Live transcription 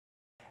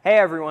Hey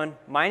everyone,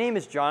 my name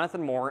is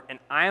Jonathan Moore and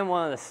I am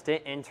one of the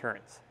STINT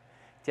interns.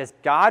 Does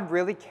God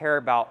really care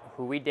about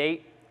who we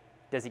date?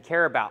 Does he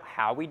care about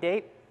how we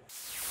date?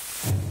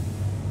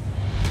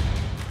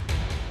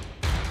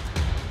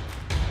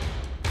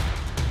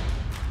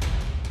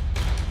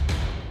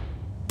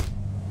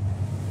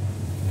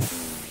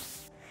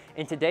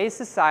 In today's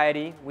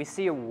society, we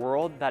see a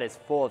world that is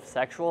full of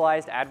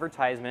sexualized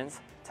advertisements,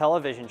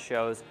 television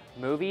shows,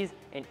 movies,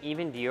 and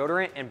even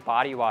deodorant and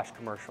body wash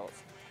commercials.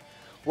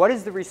 What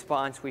is the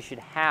response we should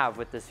have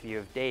with this view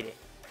of dating?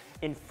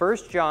 In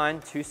 1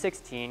 John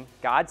 2:16,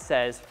 God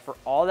says, "For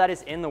all that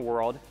is in the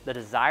world, the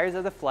desires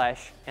of the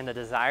flesh and the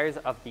desires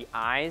of the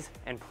eyes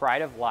and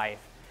pride of life,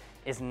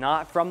 is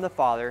not from the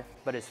Father,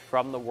 but is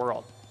from the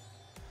world."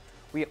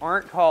 We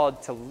aren't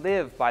called to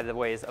live by the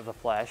ways of the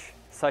flesh,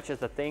 such as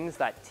the things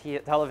that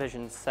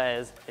television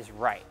says is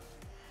right.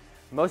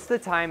 Most of the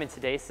time in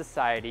today's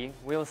society,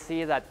 we will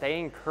see that they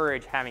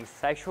encourage having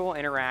sexual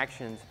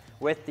interactions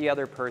with the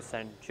other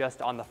person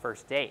just on the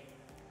first date.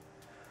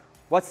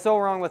 What's so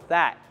wrong with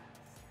that?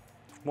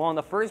 Well, in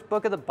the first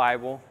book of the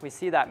Bible, we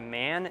see that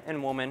man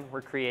and woman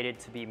were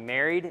created to be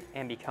married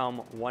and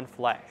become one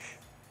flesh.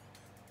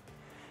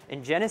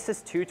 In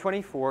Genesis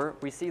 2:24,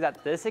 we see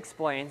that this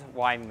explains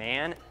why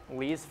man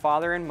leaves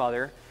father and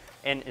mother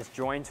and is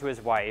joined to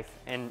his wife,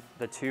 and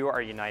the two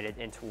are united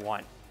into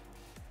one.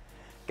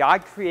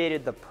 God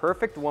created the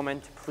perfect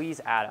woman to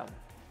please Adam.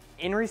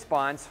 In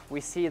response, we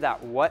see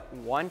that what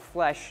one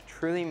flesh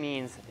truly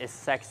means is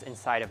sex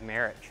inside of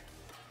marriage.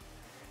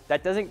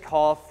 That doesn't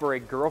call for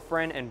a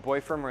girlfriend and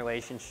boyfriend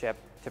relationship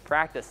to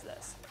practice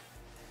this.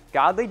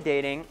 Godly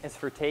dating is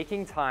for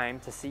taking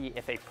time to see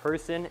if a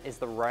person is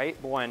the right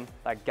one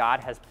that God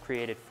has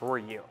created for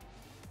you.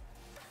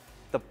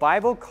 The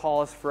Bible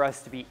calls for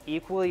us to be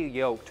equally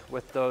yoked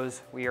with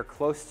those we are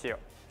close to.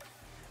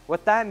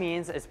 What that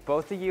means is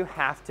both of you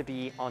have to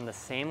be on the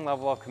same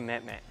level of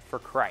commitment for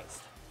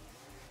Christ.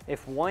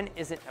 If one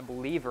isn't a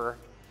believer,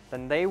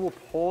 then they will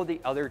pull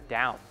the other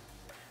down.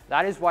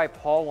 That is why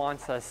Paul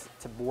wants us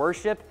to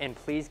worship and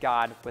please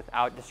God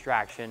without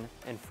distraction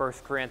in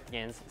 1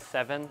 Corinthians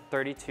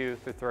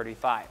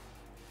 7:32-35.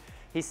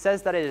 He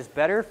says that it is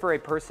better for a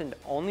person to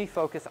only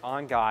focus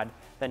on God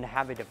than to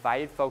have a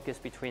divided focus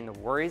between the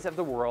worries of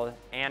the world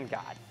and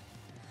God.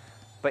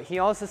 But he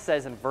also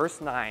says in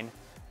verse 9,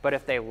 "But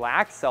if they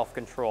lack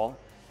self-control,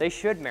 they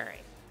should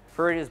marry,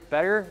 for it is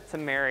better to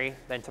marry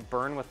than to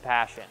burn with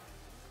passion."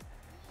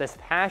 This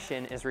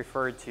passion is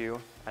referred to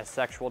as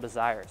sexual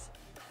desires.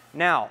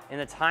 Now, in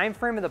the time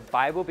frame of the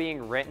Bible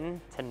being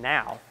written to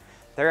now,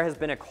 there has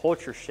been a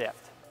culture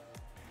shift.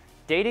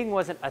 Dating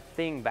wasn't a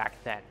thing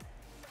back then.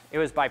 It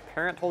was by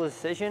parental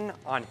decision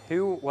on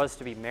who was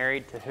to be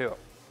married to who.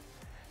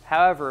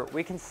 However,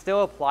 we can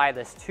still apply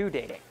this to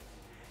dating.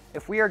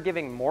 If we are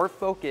giving more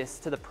focus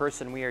to the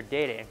person we are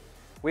dating,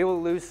 we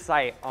will lose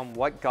sight on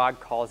what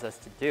God calls us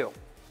to do.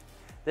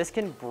 This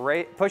can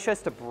push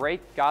us to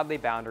break godly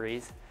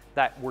boundaries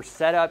that were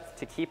set up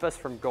to keep us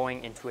from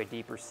going into a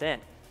deeper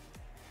sin.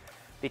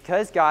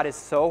 Because God is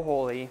so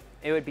holy,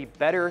 it would be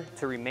better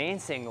to remain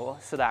single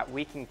so that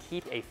we can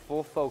keep a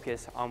full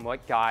focus on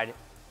what God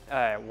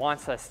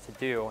wants us to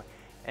do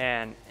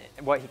and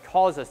what he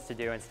calls us to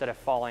do instead of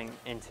falling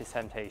into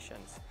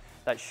temptations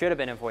that should have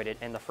been avoided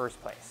in the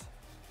first place.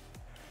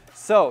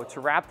 So,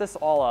 to wrap this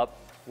all up,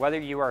 whether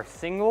you are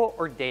single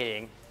or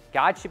dating,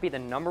 God should be the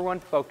 #1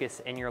 focus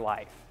in your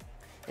life.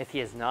 If he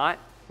is not,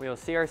 we will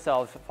see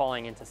ourselves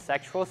falling into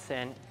sexual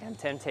sin and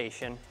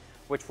temptation,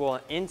 which will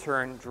in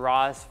turn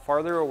draw us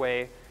farther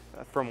away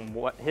from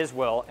his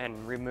will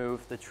and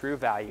remove the true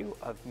value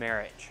of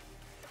marriage.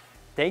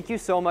 Thank you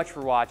so much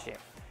for watching.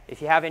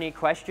 If you have any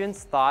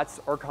questions,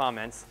 thoughts, or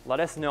comments, let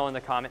us know in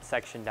the comment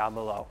section down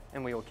below,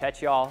 and we will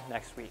catch you all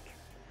next week.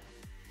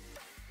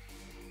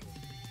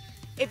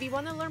 If you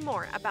want to learn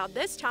more about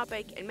this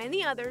topic and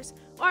many others,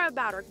 or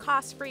about our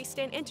cost-free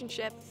STINT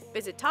internship,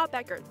 visit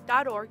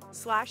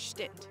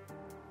topbecker.org/stint.